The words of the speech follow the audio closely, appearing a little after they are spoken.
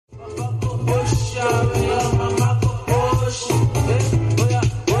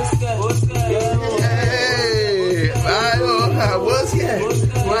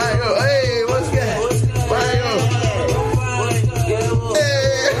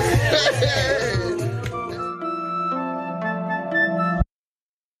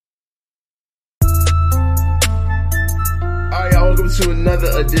to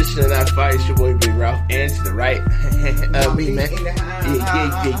another edition of That Fire. It's your boy Big Ralph, and to the right, me, man.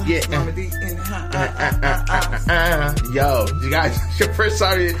 Yo, you guys, your first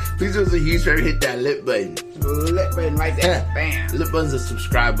time, please do us a huge favor, hit that lip button. Lip button right there. Bam. Lip button's a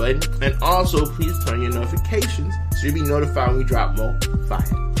subscribe button. And also, please turn your notifications so you'll be notified when we drop more fire.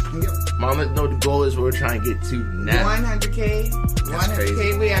 Yep. Mom, let's know the goal is what we're trying to get to now. 100K.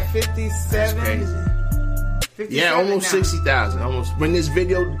 100K. We at 57. Yeah, almost 60,000. Almost when this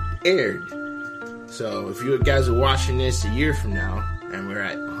video aired. So if you guys are watching this a year from now and we're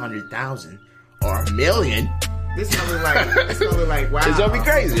at 100,000 or a million, it's gonna look like wow. It's gonna be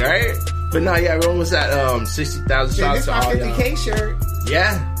crazy, right? But no, yeah, we're almost at 60,000. Shout out to all y'all. 50K shirt.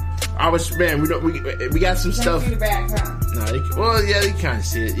 Yeah. We got some stuff. See the back, huh? No, you kind of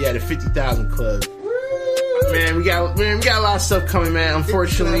see it. Yeah, the 50,000 club. Man, we got a lot of stuff coming, man.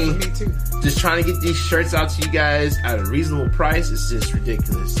 Unfortunately, just trying to get these shirts out to you guys at a reasonable price is just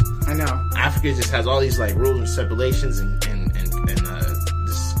ridiculous. I know. Africa just has all these like rules and stipulations and this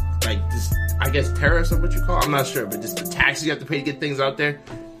I guess tariffs or what you call it. I'm not sure, but just the taxes you have to pay to get things out there.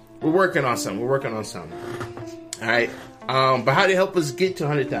 We're working on something. All right. But how do you help us get to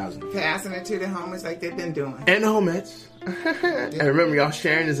 100,000? Passing it to the homies like they've been doing. And the homies. And remember, y'all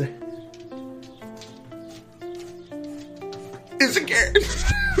sharing is a carrot.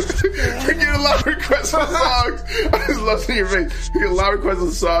 We get a lot of requests on songs. I just love seeing your face. We get a lot of requests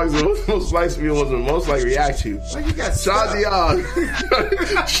on songs. The most likes to be the ones that most like react to. Like you got shout out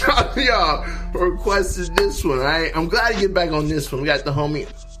to y'all for requesting this one. All right, I'm glad to get back on this one. We got the homie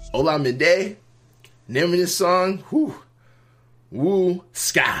Olamide. Name of this song,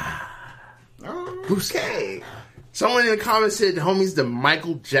 Woske. Okay. Someone in the comments said the homie's the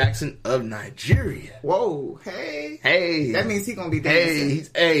Michael Jackson of Nigeria. Whoa, hey. That means he's gonna be dancing.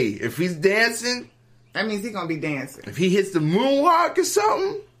 If he's dancing, that means he's gonna be dancing. If he hits the moonwalk or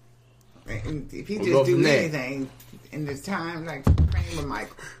something, if he just do anything in this time, like praying with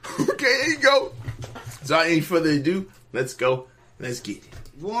Michael. Okay, there you go. So without any further ado, let's go. Let's get it.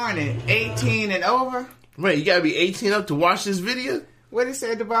 Warning, 18 and over. Wait, you gotta be 18 up to watch this video? What it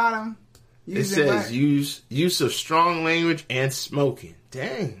say at the bottom? It says use of strong language and smoking.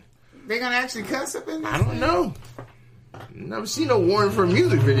 Dang. They're gonna actually cuss up in this? I don't know. Never seen no warning for a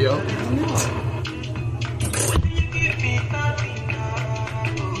music video.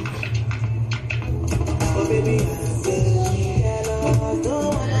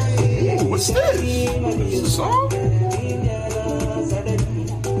 Ooh, what's this? Is this a song?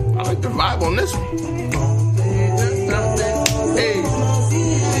 I like the vibe on this one. Hey.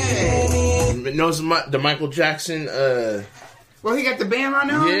 Knows the Michael Jackson, Well, he got the band right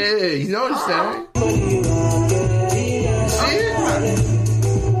now? Yeah, you noticed that, right?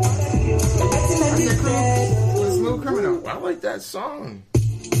 Smooth Criminal. I like that song. He's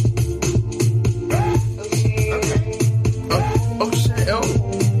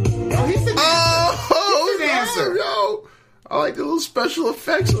the dancer. Yo, I like the little special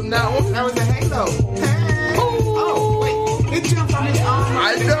effects on that one. That was a halo. Wait. It jumped on his arm.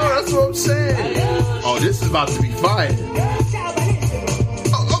 I know, that's what I'm saying. Oh, this is about to be fire.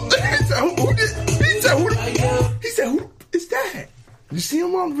 He said, who is that? You see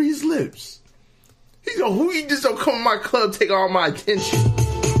him on Reed's lips? He go, who you just don't come to my club, take all my attention?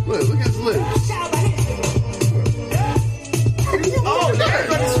 Look at his lips. Oh, that's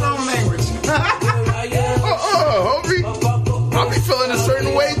what is strong language. Homie. I'll be feeling a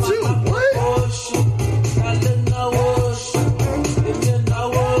certain way too.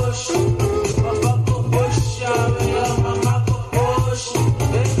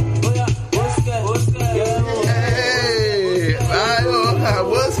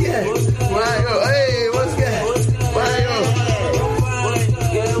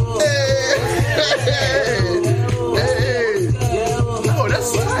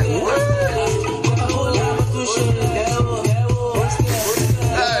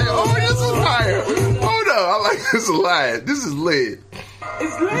 What? This is lit.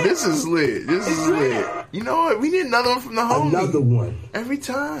 This is lit. You know what? We need another one from the homie. Another one. Every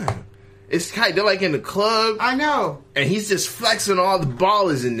time. It's kind of, they're like in the club. I know. And he's just flexing all the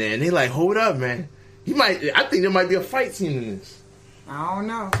ballers in there. And they like, hold up, man. I think there might be a fight scene in this. I don't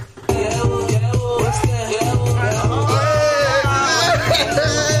know.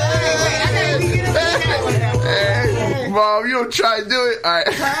 Hey, Mom, you don't try to do it? All right.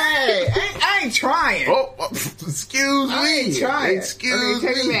 Hey, I ain't trying. Oh, excuse me. I ain't trying. Excuse me.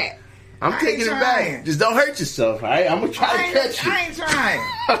 Take it back. I'm taking it back. Just don't hurt yourself, all right? I'm going to try to catch you. I ain't trying.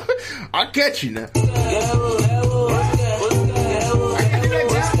 I'll catch you now.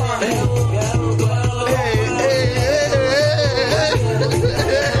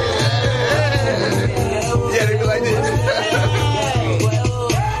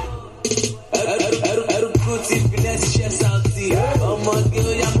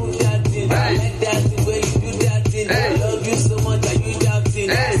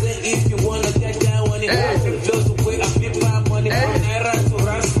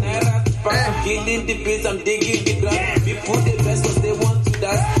 feeding the beats, I'm digging the ground. People the best cause they want to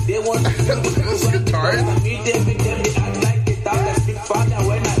dance. They want to feel the groove and the bass. I meet them with them, they act like they talk. I speak fire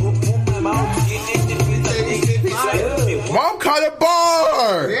when I open my mouth. Feeding the beats, I'm digging the ground. Mom caught a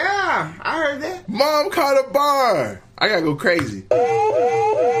bar! Yeah, I heard that. Mom caught a bar! I gotta go crazy. She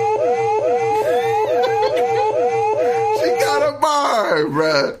got a bar,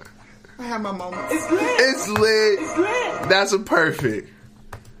 bruh. I have my moments. It's lit. It's lit. It's lit. That's a perfect.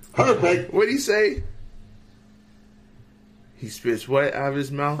 Perfect. What'd he say? He spits what out of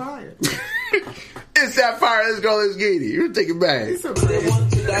his mouth? Fire. It's that fire. Let's go. Let's get it. You take it back. It's so They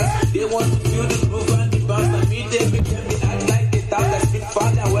want to dance. They want to feel the groove and the bounce. I meet them with them, they act like they talk. I speak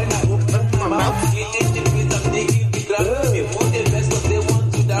fire when I open my mouth. Feeding the beats, I'm digging the ground. People the best cause they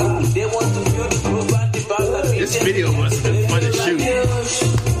want to dance. They want to feel the groove and the bounce. I meet This them video must have been fun to shoot.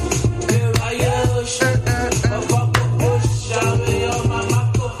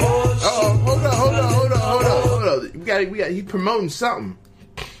 Hold on. We got. He promoting something.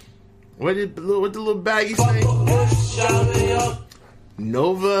 What the little baggy say?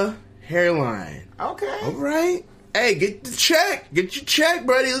 Nova hairline. okay. All right. Hey, get the check. Get your check,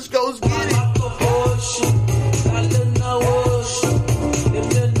 buddy. Let's go. Let's get it.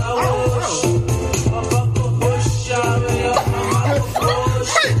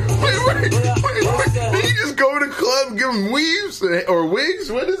 Wait. Did you just go to the club and give him weaves or wigs?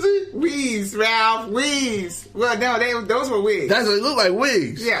 What is it? Weaves, Ralph. Weaves. Well, no, those were wigs. That's what it look like,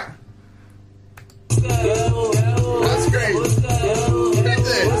 wigs. Yeah. That's great. Right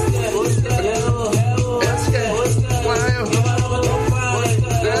there. That's good.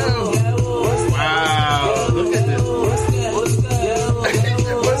 Wow. Look at this.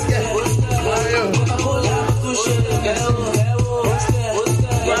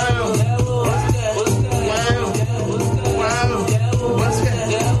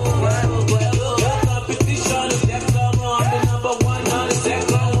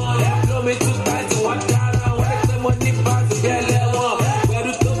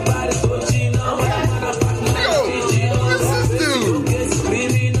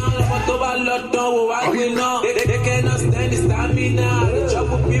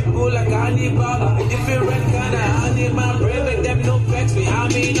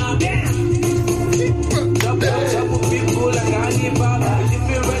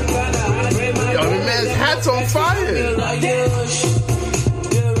 Hats on fire.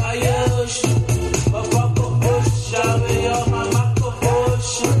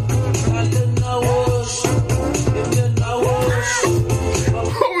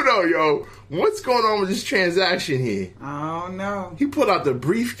 Hold on, yo. What's going on with this transaction here? Oh no. He pulled out the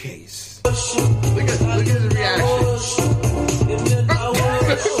briefcase. Look at his reaction.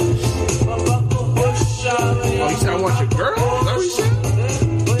 Oh, he said, I want your girl? Is that what he said?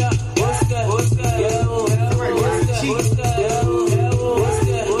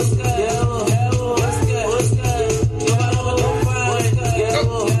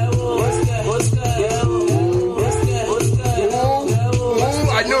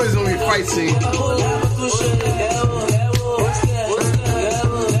 I know it's only a fight scene.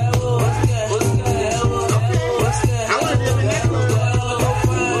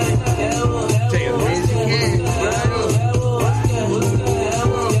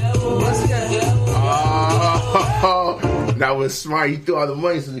 That was smart. He threw all the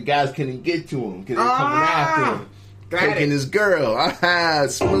money so the guys couldn't get to him because they're coming after him. Taking his girl.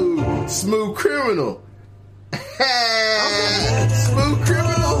 Smooth criminal. Smooth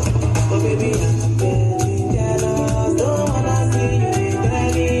criminal.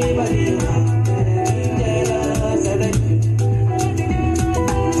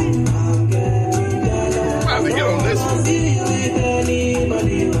 I have to get on this one.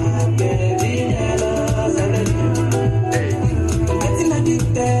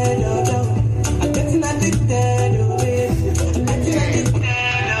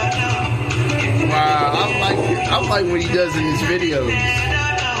 I like what he does in his videos.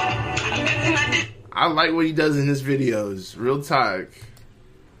 I like what he does in his videos. Real talk.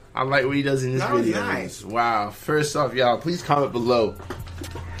 I like what he does in his videos. Nice. Wow. First off, y'all, please comment below.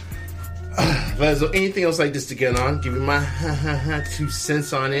 If there's anything else like this to get on, give me my 2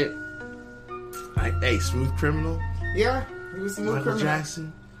 cents on it. Hey, Smooth Criminal. Yeah, he was Smooth Michael Criminal.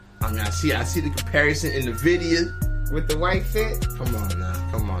 Jackson. I mean, I see the comparison in the video. With the white fit. Come on now.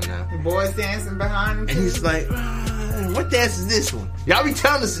 The boys dancing behind him. And he's like, what dance is this one? Y'all be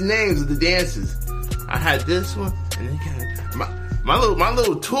telling us the names of the dances. I had this one, and then my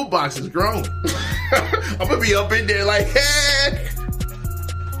little toolbox is grown. I'm gonna be up in there like, hey.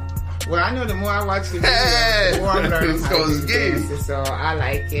 Well, I know the more I watch the video, the more I'm learning how to do dances, so I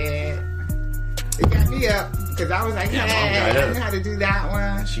like it. It got me up because I was like, Yeah, hey, Mom got I up. know how to do that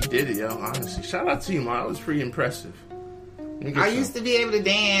one. She did it, yo. Honestly, shout out to you, Mom. That was pretty impressive. I used to be able to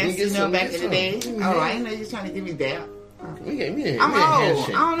dance, back in the day. Mm-hmm. Oh, I didn't know you were trying to give me that. I'm old.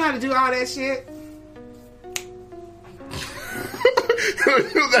 I don't know how to do all that shit.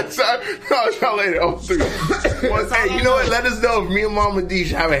 That's I'll try later. Oh, hey, you know what? Let us know if me and Mama D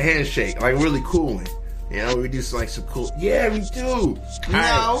should have a handshake, like really cool one. You know, we do like some cool. Yeah, we do. No.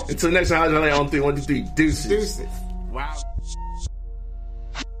 Right. Until next time, I'll try later on 3, 1, 2, 3. Deuces. Deuces. Wow.